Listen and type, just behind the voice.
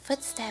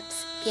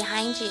footsteps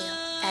behind you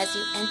as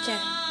you enter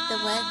the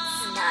woods.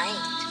 Night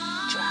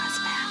draws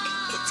back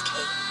its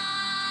cape.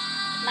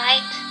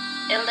 Light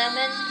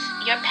illumines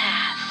your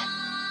path.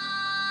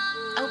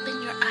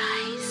 Open your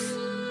eyes.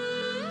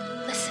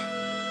 Listen.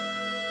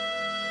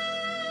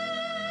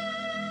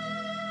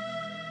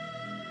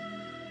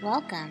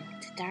 Welcome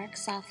to Dark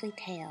Softly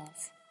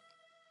Tales.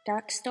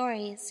 Dark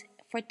stories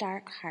for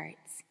dark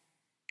hearts.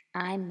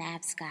 I'm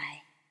Mav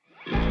Sky.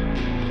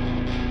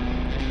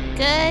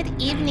 Good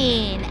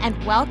evening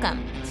and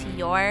welcome to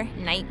Your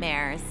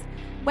Nightmares,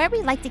 where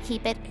we like to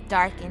keep it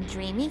dark and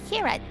dreamy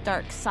here at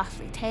Dark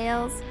Softly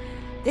Tales.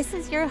 This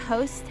is your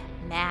host,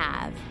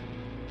 Mav.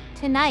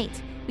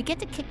 Tonight, we get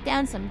to kick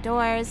down some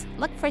doors,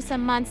 look for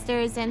some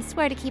monsters, and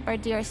swear to keep our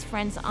dearest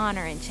friend's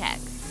honor in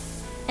check.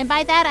 And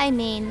by that I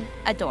mean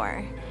a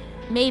door,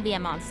 maybe a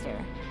monster.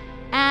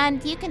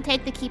 And you can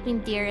take the keeping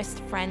dearest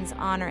friend's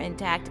honor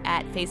intact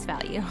at face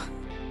value.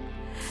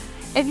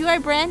 If you are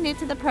brand new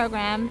to the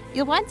program,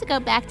 you'll want to go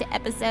back to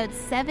episode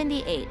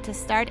 78 to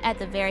start at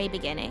the very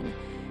beginning.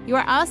 You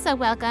are also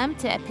welcome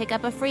to pick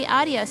up a free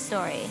audio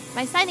story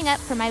by signing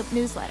up for my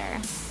newsletter.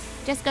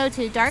 Just go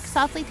to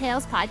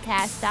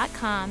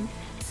darksoftlytalespodcast.com,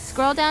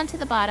 scroll down to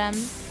the bottom,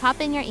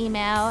 pop in your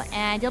email,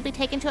 and you'll be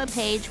taken to a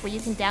page where you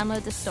can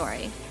download the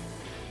story.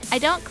 I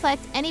don't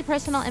collect any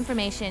personal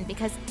information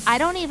because I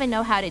don't even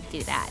know how to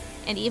do that.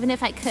 And even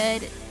if I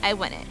could, I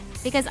wouldn't,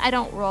 because I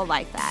don't roll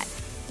like that.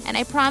 And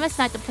I promise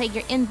not to plague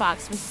your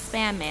inbox with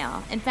spam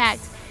mail. In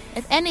fact,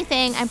 if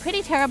anything, I'm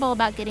pretty terrible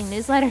about getting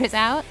newsletters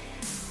out.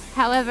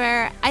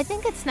 However, I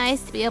think it's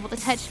nice to be able to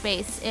touch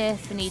base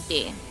if need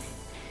be.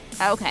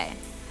 Okay,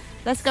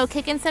 let's go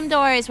kick in some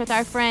doors with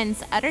our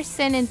friends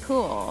Utterson and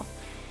Poole.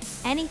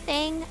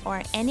 Anything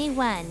or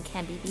anyone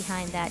can be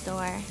behind that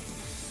door.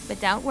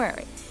 But don't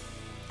worry,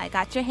 I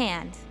got your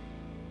hand.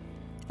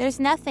 There's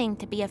nothing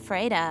to be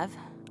afraid of.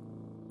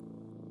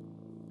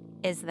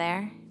 Is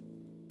there?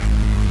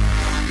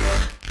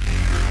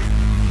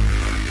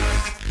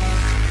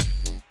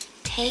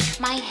 Take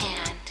my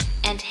hand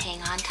and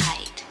hang on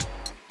tight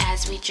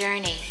as we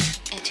journey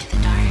into the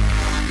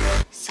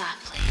dark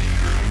softly.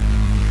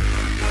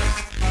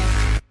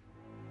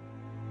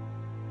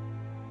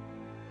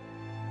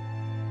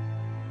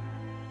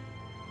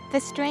 The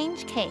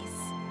Strange Case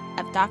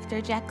of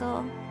Dr.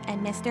 Jekyll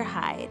and Mr.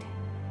 Hyde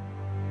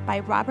by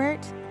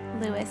Robert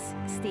Louis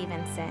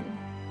Stevenson.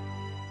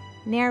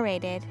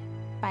 Narrated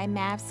by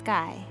Mav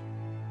Sky.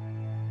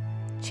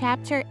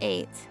 Chapter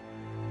 8,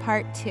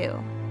 Part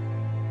 2.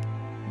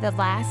 The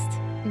Last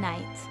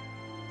Night.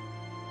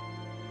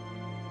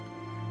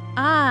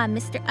 "Ah,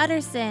 Mr.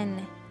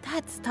 Utterson,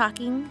 that's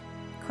talking,"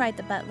 cried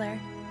the butler.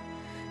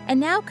 "And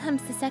now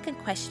comes the second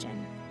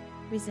question,"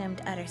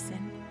 resumed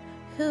Utterson.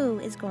 "Who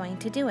is going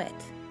to do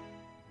it?"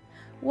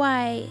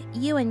 "Why,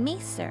 you and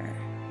me, sir,"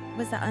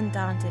 was the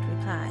undaunted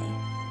reply.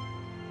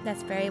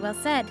 "That's very well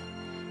said,"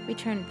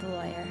 returned the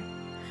lawyer.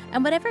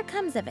 "And whatever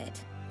comes of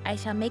it, I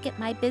shall make it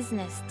my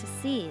business to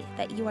see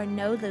that you are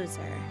no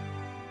loser."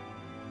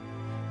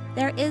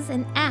 "There is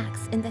an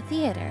axe in the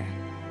theater,"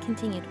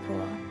 continued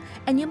Poole,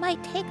 "and you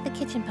might take the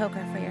kitchen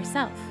poker for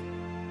yourself."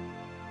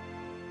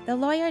 The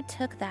lawyer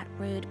took that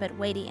rude but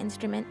weighty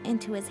instrument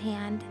into his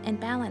hand and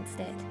balanced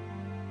it.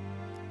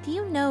 "Do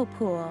you know,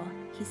 Poole,"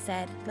 he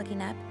said,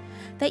 looking up,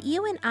 "that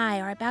you and I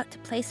are about to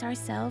place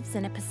ourselves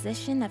in a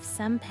position of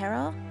some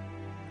peril?"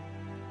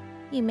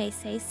 "You may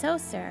say so,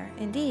 sir,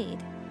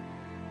 indeed,"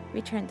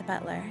 returned the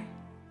butler.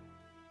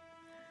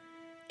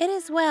 "It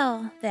is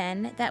well,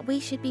 then, that we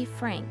should be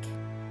frank,"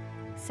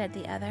 said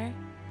the other.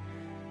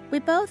 "We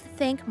both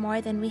think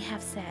more than we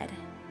have said.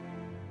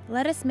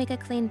 Let us make a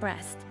clean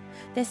breast.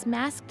 This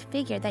masked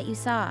figure that you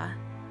saw,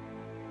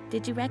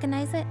 did you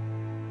recognize it?"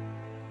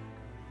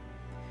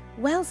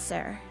 "Well,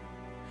 sir,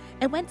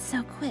 it went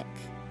so quick,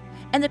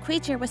 and the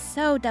creature was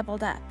so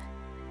doubled up,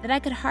 that I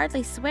could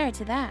hardly swear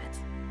to that,"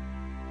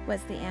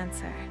 was the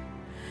answer.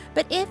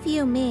 "But if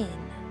you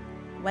mean,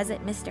 was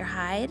it Mr.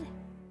 Hyde?"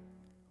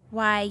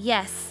 "Why,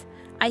 yes,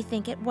 I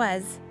think it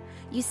was.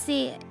 You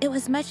see, it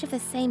was much of the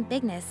same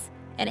bigness,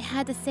 and it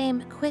had the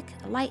same quick,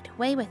 light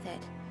way with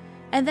it.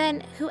 And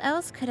then, who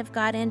else could have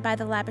got in by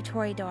the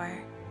laboratory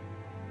door?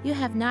 You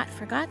have not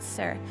forgot,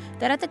 sir,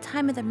 that at the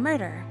time of the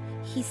murder,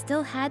 he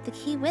still had the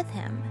key with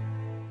him.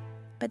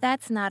 But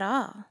that's not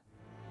all.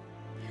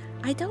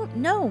 I don't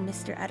know,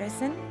 Mr.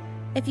 Utterson,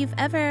 if you've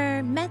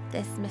ever met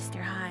this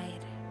Mr.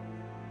 Hyde."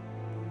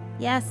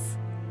 "Yes,"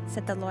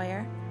 said the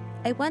lawyer.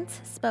 "I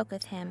once spoke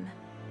with him."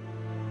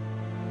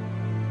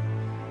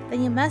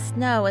 "Then you must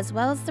know as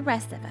well as the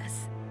rest of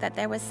us that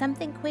there was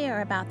something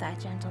queer about that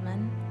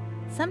gentleman,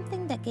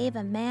 something that gave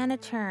a man a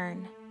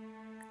turn.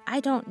 I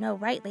don't know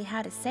rightly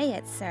how to say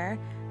it, sir,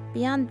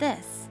 beyond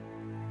this,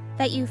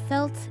 that you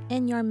felt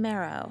in your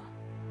marrow,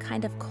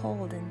 kind of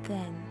cold and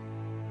thin."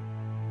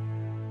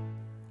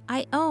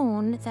 "I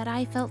own that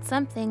I felt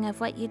something of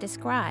what you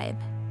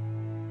describe,"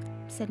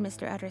 said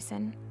Mr.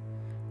 Utterson.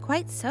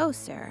 "Quite so,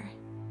 sir,"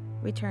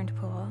 returned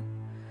Poole.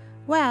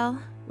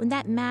 "Well, when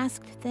that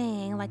masked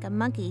thing like a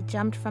monkey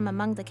jumped from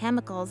among the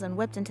chemicals and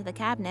whipped into the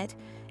cabinet,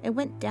 it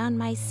went down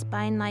my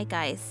spine like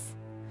ice.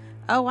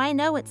 Oh, I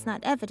know it's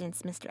not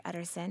evidence, Mr.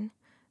 Utterson.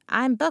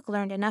 I'm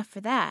book-learned enough for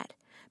that.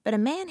 But a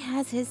man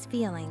has his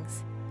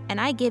feelings,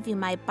 and I give you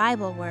my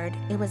Bible word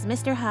it was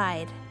Mr.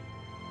 Hyde.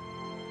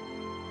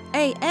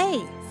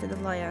 Ay, said the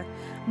lawyer.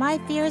 My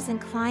fears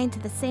incline to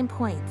the same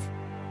point.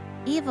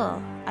 Evil,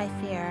 I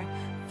fear,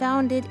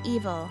 founded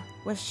evil,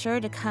 was sure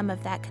to come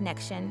of that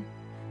connection.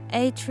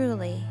 Ay,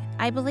 truly,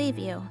 I believe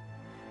you.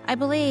 I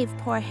believe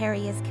poor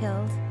Harry is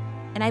killed,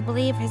 and I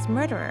believe his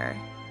murderer,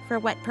 for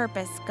what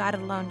purpose God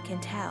alone can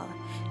tell,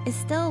 is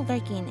still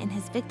lurking in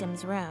his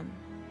victim's room.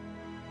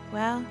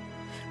 Well,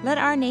 let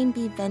our name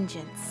be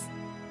Vengeance.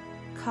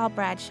 Call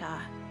Bradshaw.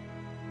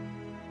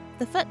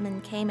 The footman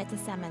came at the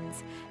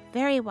summons,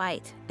 very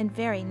white and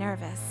very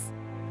nervous.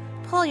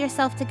 Pull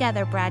yourself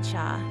together,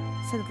 Bradshaw,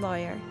 said the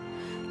lawyer.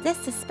 This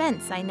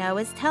suspense, I know,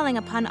 is telling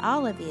upon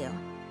all of you,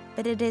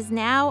 but it is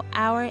now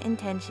our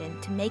intention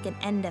to make an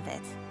end of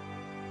it.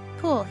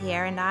 Poole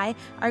here and I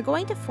are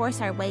going to force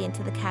our way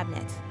into the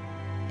cabinet.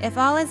 If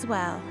all is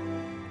well,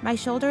 my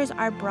shoulders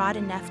are broad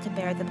enough to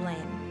bear the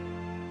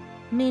blame.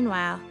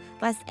 Meanwhile,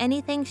 lest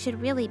anything should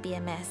really be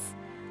amiss,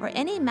 or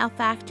any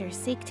malefactor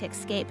seek to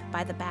escape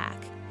by the back,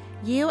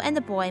 you and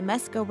the boy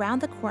must go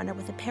round the corner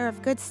with a pair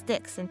of good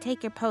sticks and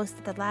take your post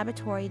at the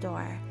laboratory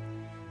door.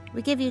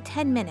 We give you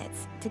 10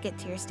 minutes to get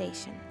to your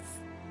stations.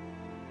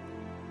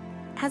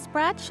 As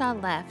Bradshaw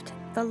left,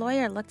 the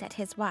lawyer looked at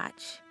his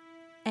watch.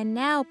 And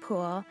now,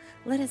 Poole,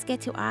 let us get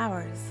to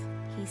ours,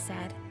 he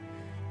said,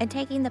 and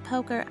taking the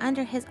poker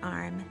under his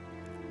arm,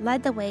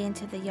 led the way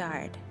into the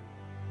yard.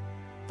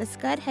 The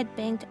scud had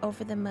banked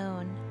over the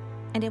moon,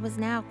 and it was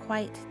now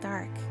quite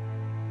dark.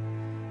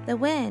 The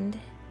wind,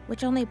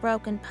 which only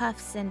broke in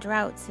puffs and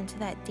draughts into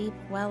that deep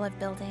well of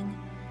building,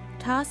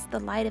 tossed the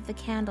light of the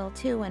candle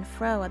to and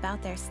fro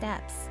about their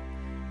steps,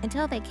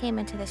 until they came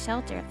into the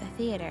shelter of the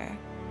theater,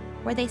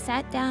 where they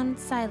sat down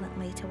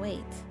silently to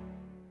wait.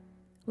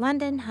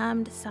 London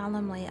hummed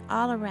solemnly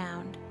all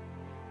around,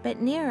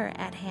 but nearer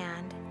at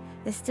hand,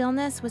 the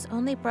stillness was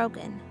only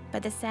broken by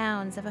the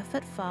sounds of a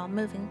footfall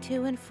moving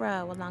to and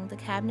fro along the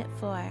cabinet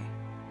floor.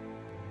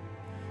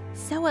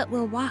 So it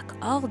will walk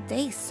all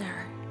day,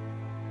 sir,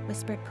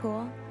 whispered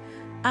Poole.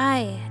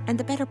 Aye, and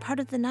the better part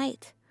of the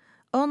night.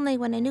 Only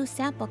when a new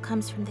sample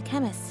comes from the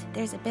chemist,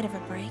 there's a bit of a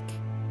break.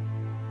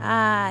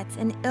 Ah, it's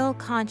an ill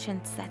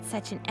conscience that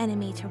such an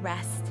enemy to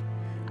rest.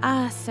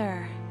 Ah,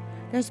 sir,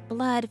 there's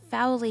blood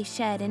foully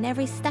shed in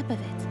every step of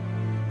it.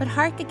 But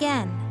hark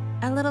again,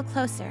 a little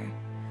closer.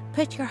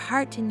 Put your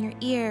heart in your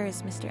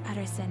ears, Mr.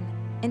 Utterson,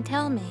 and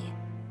tell me,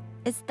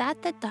 is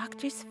that the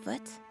doctor's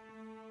foot?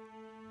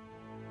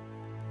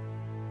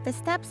 The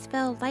steps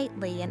fell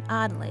lightly and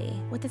oddly,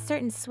 with a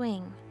certain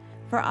swing,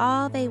 for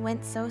all they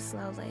went so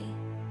slowly.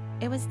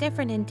 It was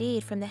different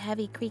indeed from the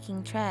heavy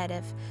creaking tread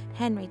of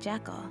Henry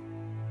Jekyll.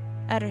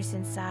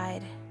 Utterson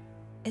sighed.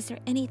 Is there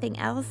anything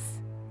else?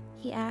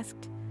 He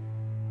asked.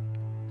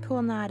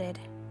 Poole nodded.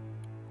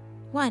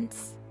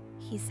 Once,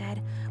 he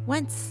said,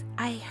 once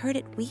I heard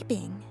it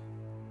weeping.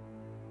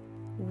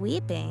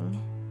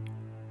 Weeping?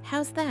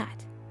 How's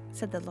that?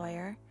 Said the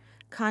lawyer,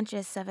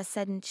 conscious of a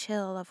sudden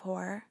chill of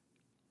horror.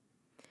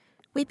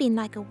 Weeping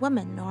like a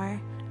woman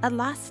or a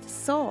lost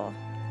soul,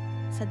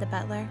 said the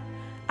butler.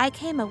 I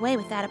came away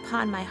with that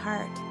upon my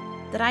heart,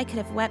 that I could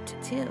have wept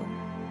too.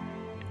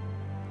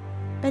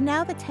 But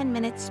now the 10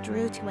 minutes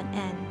drew to an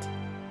end.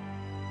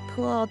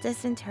 Poole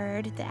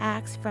disinterred the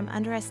axe from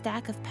under a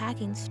stack of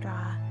packing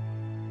straw.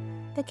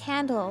 The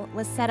candle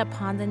was set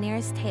upon the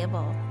nearest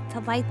table to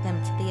light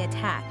them to the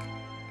attack,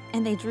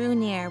 and they drew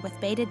near with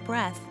bated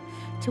breath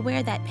to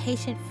where that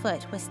patient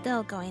foot was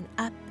still going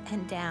up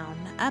and down,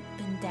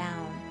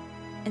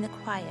 in the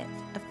quiet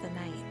of the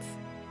night.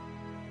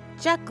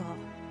 Jekyll,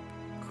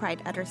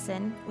 cried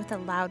Utterson with a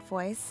loud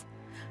voice,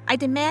 I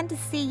demand to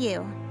see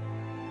you.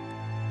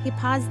 He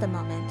paused a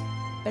moment,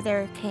 but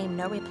there came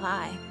no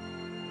reply.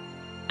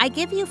 I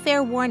give you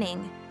fair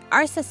warning.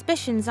 Our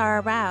suspicions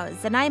are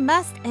aroused, and I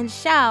must and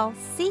shall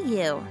see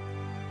you,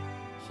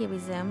 he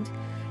resumed.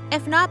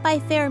 If not by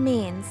fair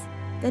means,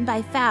 then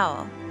by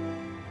foul.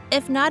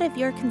 If not of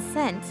your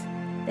consent,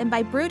 then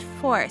by brute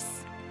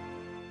force.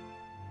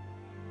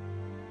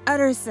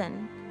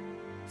 Utterson,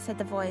 said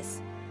the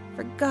voice,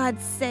 for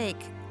God's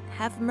sake,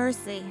 have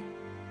mercy.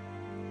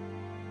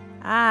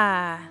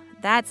 Ah,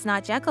 that's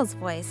not Jekyll's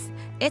voice.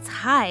 It's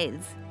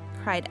Hyde's,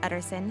 cried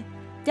Utterson.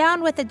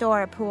 Down with the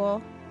door,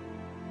 Poole.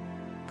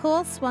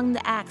 Poole swung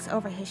the axe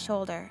over his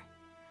shoulder.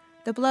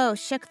 The blow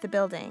shook the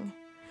building,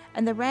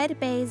 and the red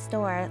baize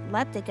door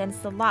leapt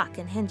against the lock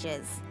and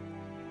hinges.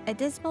 A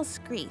dismal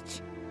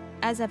screech,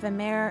 as of a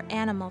mere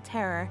animal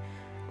terror,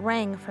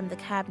 rang from the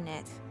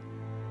cabinet.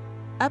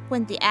 Up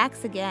went the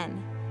axe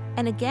again,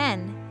 and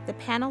again the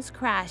panels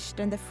crashed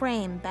and the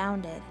frame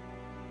bounded.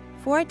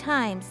 4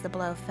 times the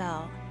blow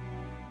fell,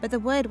 but the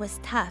wood was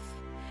tough,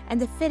 and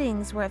the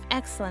fittings were of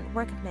excellent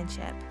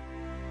workmanship.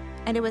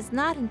 And it was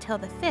not until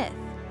the 5th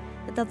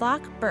that the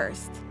lock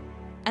burst,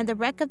 and the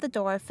wreck of the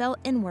door fell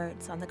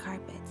inwards on the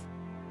carpet.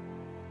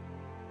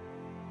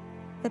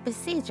 The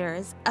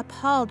besiegers,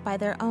 appalled by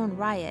their own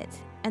riot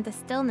and the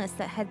stillness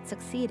that had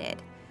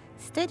succeeded,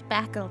 stood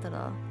back a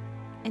little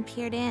and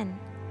peered in.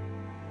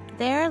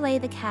 There lay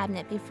the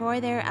cabinet before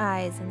their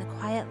eyes in the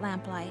quiet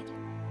lamplight,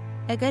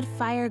 a good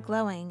fire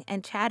glowing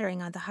and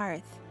chattering on the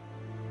hearth,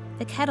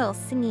 the kettle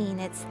singing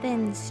its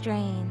thin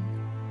strain,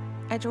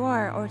 a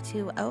drawer or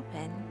two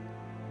open,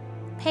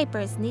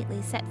 papers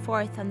neatly set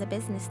forth on the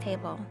business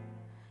table,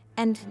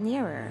 and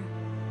nearer,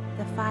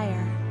 the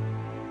fire,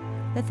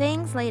 the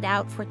things laid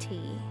out for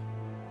tea.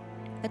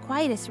 The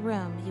quietest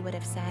room, you would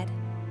have said,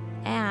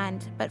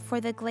 and, but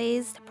for the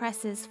glazed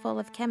presses full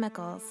of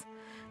chemicals,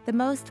 the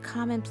most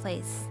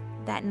commonplace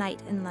that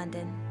night in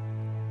London.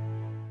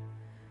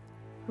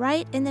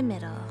 Right in the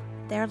middle,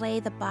 there lay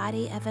the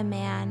body of a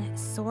man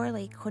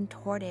sorely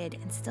contorted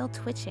and still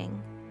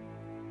twitching.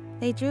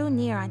 They drew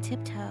near on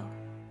tiptoe,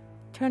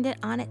 turned it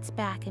on its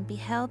back, and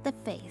beheld the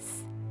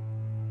face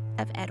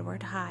of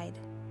Edward Hyde.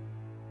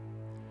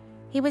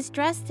 He was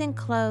dressed in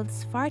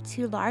clothes far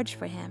too large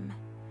for him,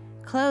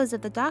 clothes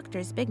of the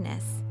doctor's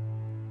bigness.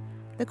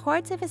 The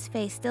cords of his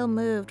face still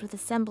moved with a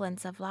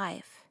semblance of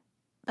life,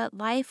 but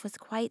life was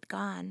quite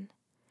gone,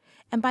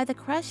 and by the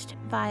crushed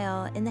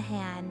vial in the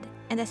hand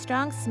and the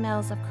strong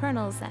smells of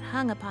kernels that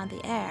hung upon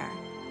the air,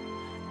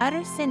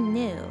 Utterson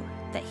knew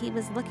that he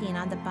was looking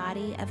on the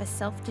body of a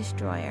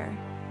self-destroyer.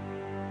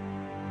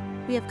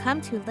 "We have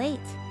come too late,"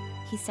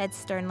 he said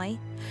sternly.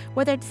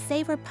 "Whether to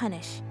save or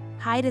punish,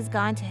 Hyde has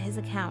gone to his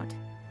account,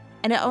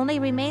 and it only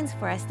remains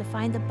for us to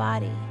find the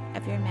body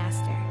of your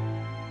master."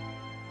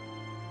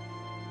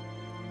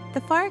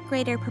 The far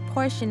greater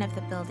proportion of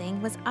the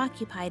building was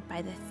occupied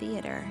by the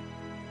theater,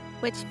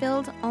 which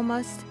filled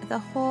almost the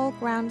whole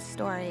ground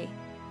story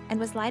and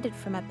was lighted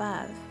from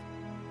above,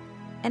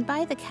 and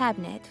by the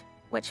cabinet,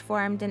 which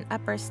formed an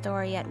upper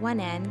story at one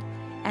end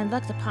and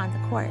looked upon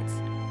the court.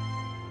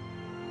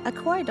 A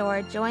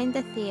corridor joined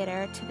the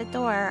theater to the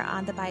door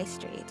on the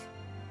by-street,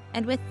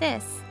 and with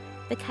this,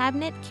 the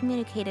cabinet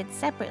communicated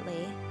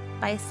separately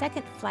by a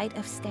second flight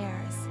of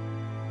stairs.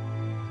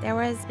 There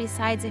was,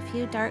 besides, a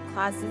few dark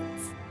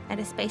closets and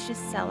a spacious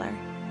cellar.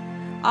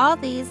 All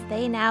these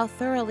they now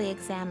thoroughly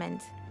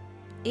examined.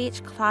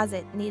 Each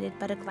closet needed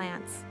but a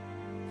glance,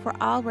 for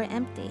all were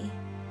empty,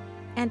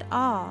 and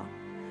all,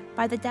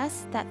 by the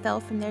dust that fell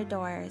from their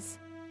doors,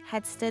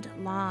 had stood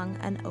long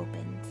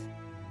unopened.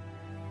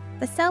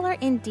 The cellar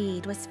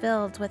indeed was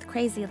filled with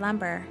crazy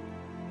lumber,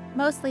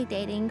 mostly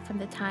dating from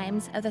the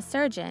times of the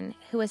surgeon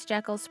who was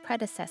Jekyll's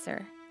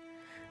predecessor.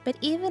 But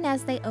even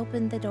as they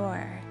opened the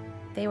door,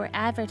 they were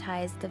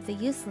advertised of the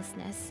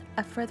uselessness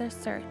of further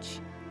search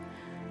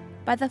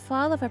by the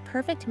fall of a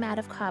perfect mat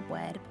of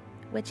cobweb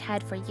which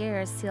had for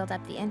years sealed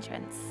up the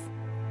entrance.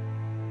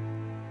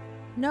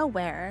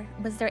 Nowhere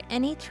was there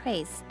any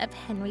trace of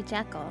Henry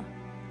Jekyll,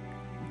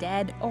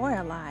 dead or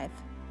alive.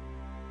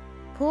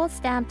 Poole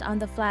stamped on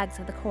the flags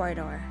of the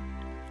corridor.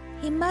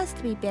 "He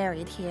must be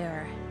buried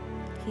here,"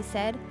 he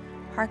said,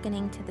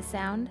 hearkening to the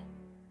sound.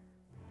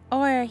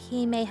 "Or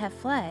he may have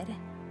fled,"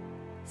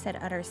 said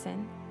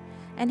Utterson,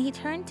 and he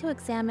turned to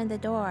examine the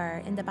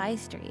door in the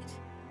by-street.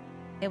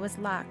 It was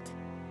locked,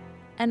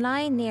 and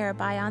lying near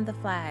by on the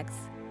flags,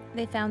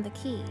 they found the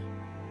key,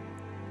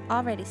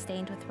 already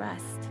stained with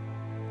rust.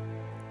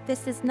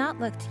 "This does not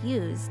look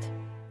used,"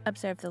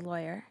 observed the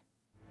lawyer.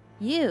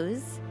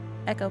 "Used?"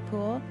 echoed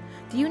Poole.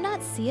 "Do you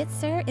not see it,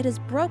 sir? It is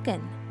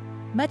broken,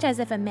 much as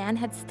if a man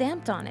had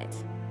stamped on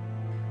it."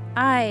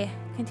 "Aye,"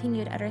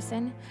 continued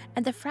Utterson,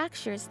 "and the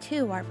fractures,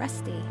 too, are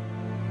rusty."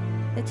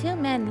 The two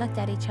men looked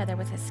at each other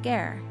with a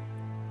scare.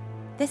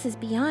 "This is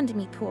beyond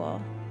me,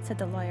 Poole," said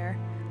the lawyer.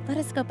 "Let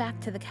us go back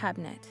to the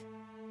cabinet."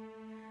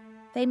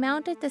 They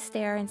mounted the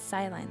stair in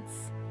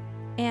silence,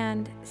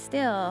 and,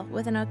 still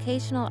with an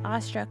occasional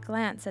awestruck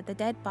glance at the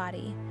dead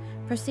body,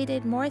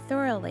 proceeded more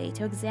thoroughly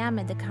to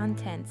examine the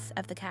contents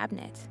of the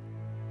cabinet.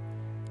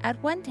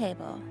 At one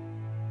table,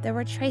 there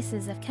were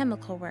traces of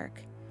chemical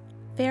work,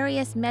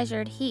 various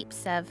measured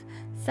heaps of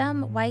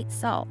some white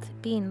salt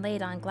being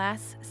laid on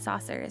glass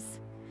saucers,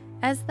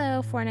 as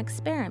though for an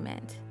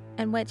experiment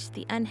in which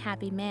the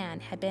unhappy man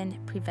had been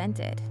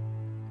prevented.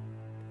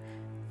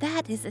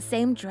 "That is the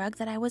same drug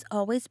that I was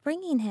always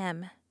bringing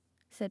him,"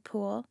 said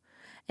Poole,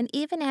 and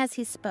even as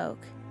he spoke,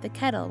 the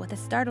kettle with a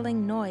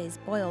startling noise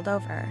boiled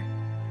over.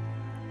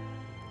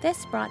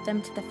 This brought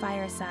them to the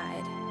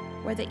fireside,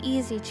 where the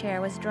easy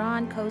chair was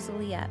drawn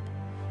cozily up,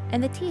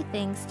 and the tea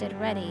things stood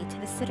ready to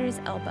the sitter's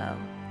elbow,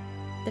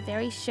 the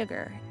very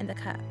sugar in the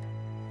cup.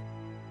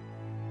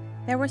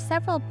 There were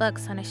several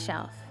books on a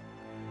shelf.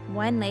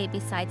 One lay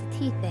beside the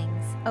tea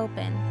things,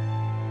 open,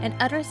 and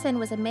Utterson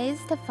was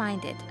amazed to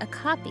find it a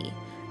copy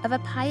of a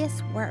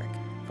pious work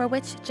for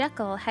which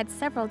Jekyll had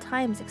several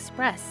times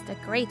expressed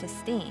a great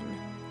esteem,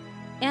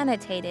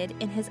 annotated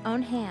in his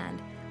own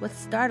hand with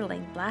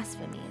startling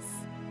blasphemies.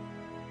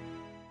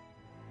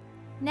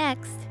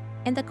 Next,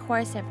 in the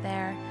course of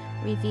their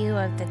review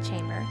of the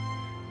chamber,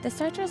 the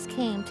searchers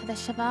came to the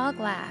cheval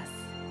glass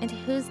into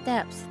whose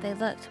depths they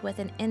looked with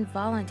an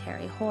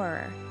involuntary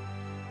horror.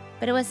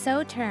 But it was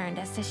so turned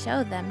as to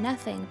show them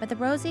nothing but the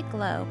rosy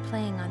glow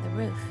playing on the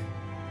roof,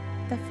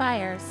 the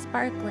fire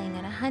sparkling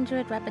in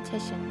 100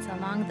 repetitions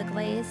along the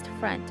glazed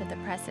front of the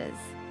presses,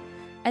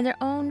 and their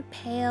own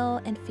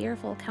pale and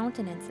fearful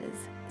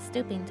countenances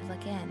stooping to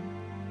look in.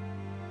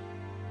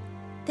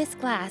 "This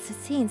glass has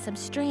seen some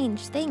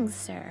strange things,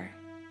 sir,"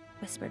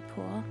 whispered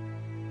Poole.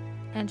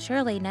 "And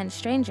surely none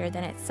stranger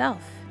than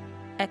itself,"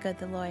 echoed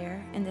the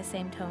lawyer in the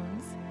same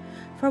tones.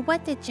 "For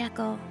what did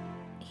Jekyll—"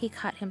 He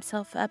caught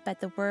himself up at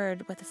the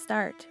word with a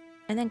start,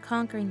 and then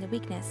conquering the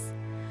weakness.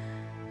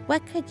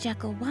 "What could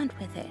Jekyll want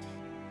with it?"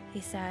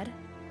 he said.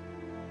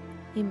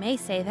 "You may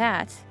say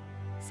that,"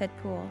 said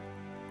Poole.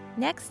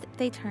 Next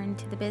they turned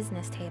to the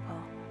business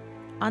table.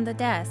 On the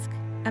desk,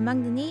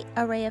 among the neat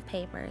array of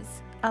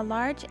papers, a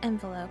large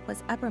envelope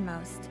was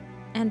uppermost,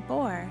 and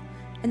bore,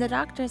 in the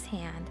doctor's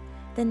hand,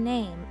 the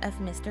name of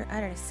Mr.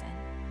 Utterson.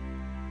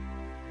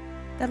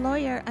 The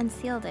lawyer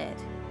unsealed it,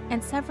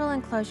 and several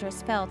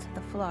enclosures fell to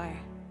the floor.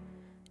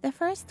 The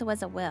first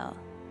was a will,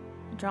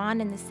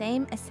 drawn in the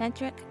same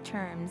eccentric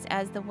terms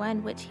as the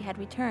one which he had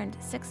returned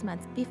 6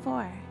 months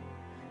before,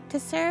 to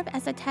serve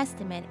as a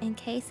testament in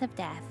case of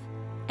death,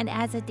 and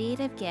as a deed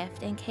of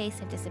gift in case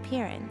of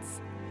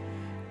disappearance.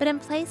 But in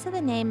place of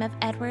the name of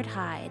Edward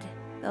Hyde,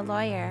 the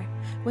lawyer,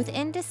 with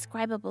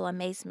indescribable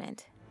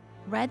amazement,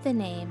 read the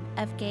name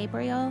of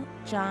Gabriel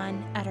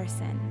John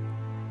Utterson.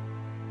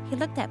 He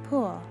looked at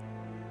Poole,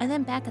 and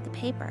then back at the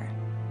paper,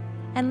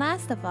 and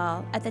last of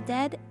all at the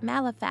dead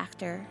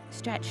malefactor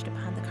stretched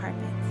upon the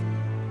carpet.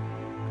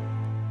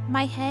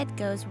 "My head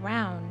goes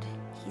round,"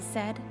 he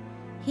said.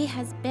 "He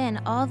has been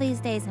all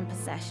these days in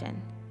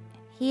possession.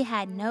 He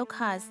had no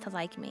cause to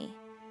like me.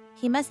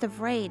 He must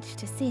have raged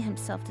to see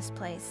himself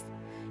displaced,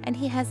 and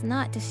he has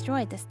not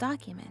destroyed this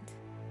document."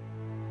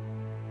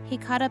 He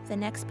caught up the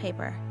next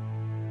paper.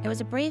 It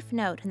was a brief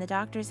note in the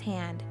doctor's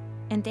hand,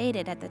 and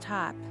dated at the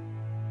top.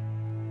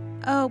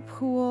 "Oh,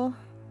 Poole,"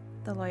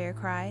 the lawyer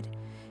cried.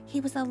 "He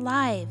was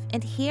alive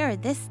and here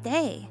this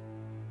day.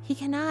 He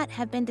cannot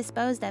have been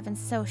disposed of in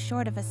so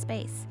short of a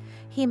space.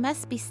 He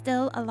must be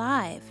still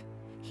alive.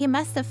 He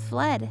must have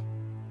fled.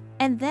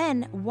 And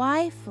then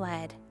why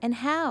fled, and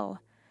how?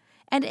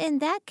 And in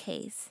that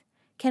case,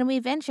 can we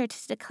venture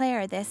to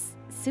declare this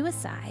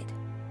suicide?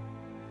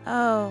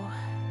 Oh,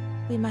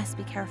 we must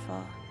be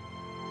careful.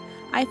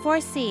 I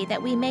foresee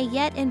that we may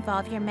yet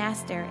involve your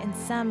master in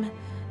some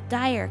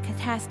dire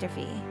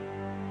catastrophe."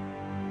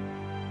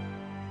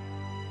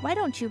 "Why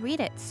don't you read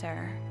it,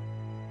 sir?"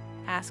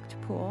 asked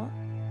Poole.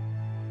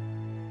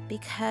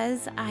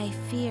 "Because I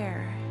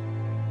fear,"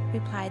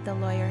 replied the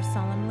lawyer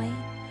solemnly.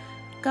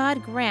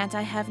 "God grant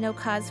I have no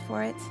cause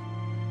for it."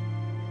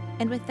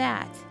 And with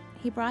that,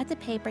 he brought the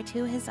paper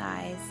to his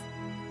eyes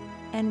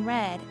and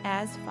read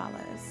as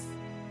follows.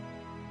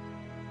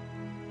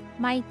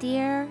 "My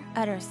dear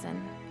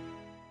Utterson,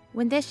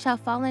 when this shall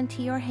fall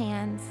into your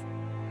hands,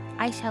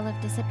 I shall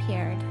have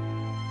disappeared.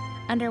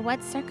 Under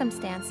what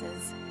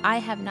circumstances, I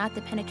have not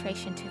the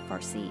penetration to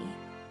foresee.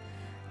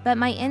 But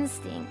my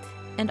instinct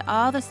and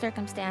all the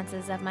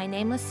circumstances of my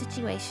nameless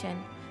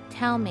situation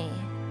tell me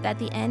that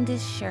the end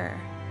is sure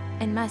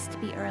and must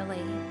be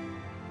early.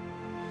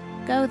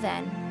 Go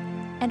then,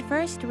 and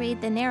first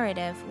read the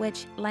narrative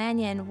which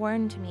Lanyon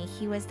warned me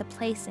he was to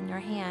place in your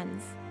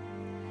hands.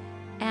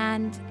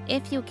 And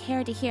if you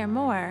care to hear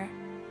more,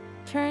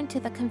 turn to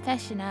the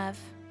confession of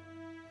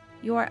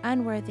your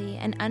unworthy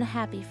and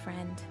unhappy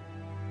friend,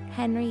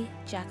 Henry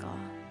Jekyll."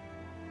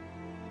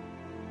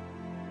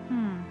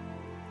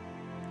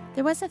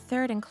 "There was a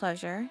third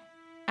enclosure?"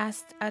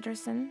 asked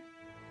Utterson.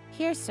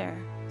 "Here, sir,"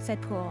 said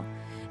Poole,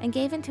 and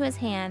gave into his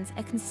hands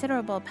a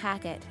considerable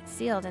packet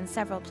sealed in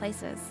several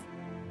places.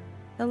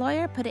 The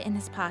lawyer put it in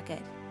his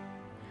pocket.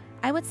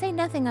 "I would say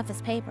nothing of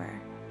this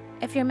paper.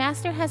 If your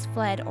master has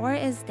fled or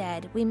is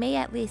dead, we may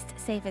at least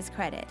save his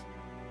credit.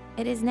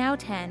 It is now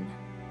 10.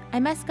 I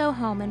must go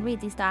home and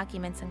read these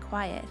documents in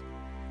quiet,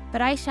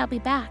 but I shall be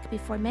back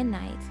before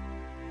midnight,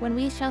 when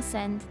we shall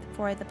send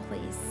for the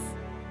police."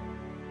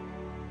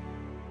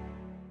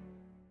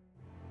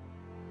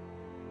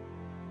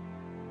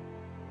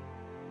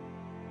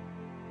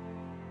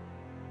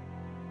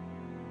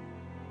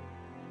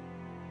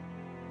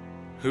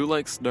 Who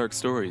likes dark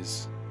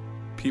stories?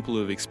 People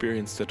who have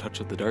experienced a touch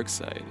of the dark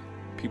side.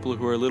 People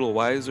who are a little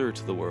wiser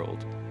to the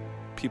world.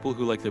 People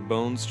who like their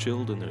bones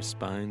chilled and their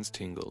spines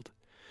tingled.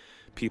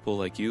 People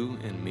like you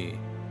and me.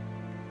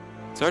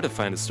 It's hard to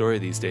find a story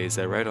these days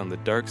that write on the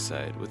dark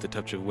side with a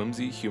touch of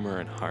whimsy, humor,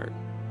 and heart.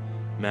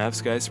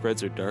 Mavsky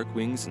spreads her dark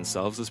wings and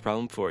solves this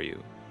problem for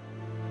you.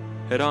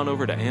 Head on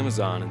over to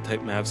Amazon and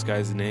type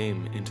Mavsky's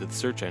name into the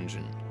search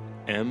engine.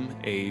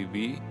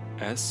 Mavskye.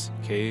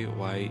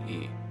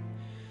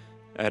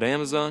 At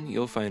Amazon,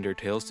 you'll find her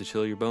Tales to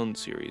Chill Your Bones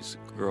series,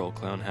 Girl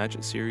Clown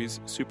Hatchet series,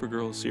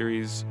 Supergirl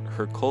series,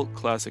 her cult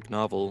classic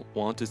novel,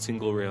 Wanted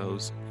Single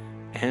Rose,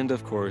 and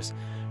of course,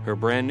 her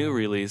brand new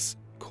release,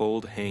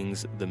 Cold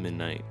Hangs the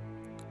Midnight.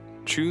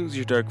 Choose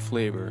your dark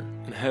flavor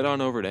and head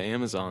on over to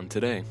Amazon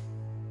today.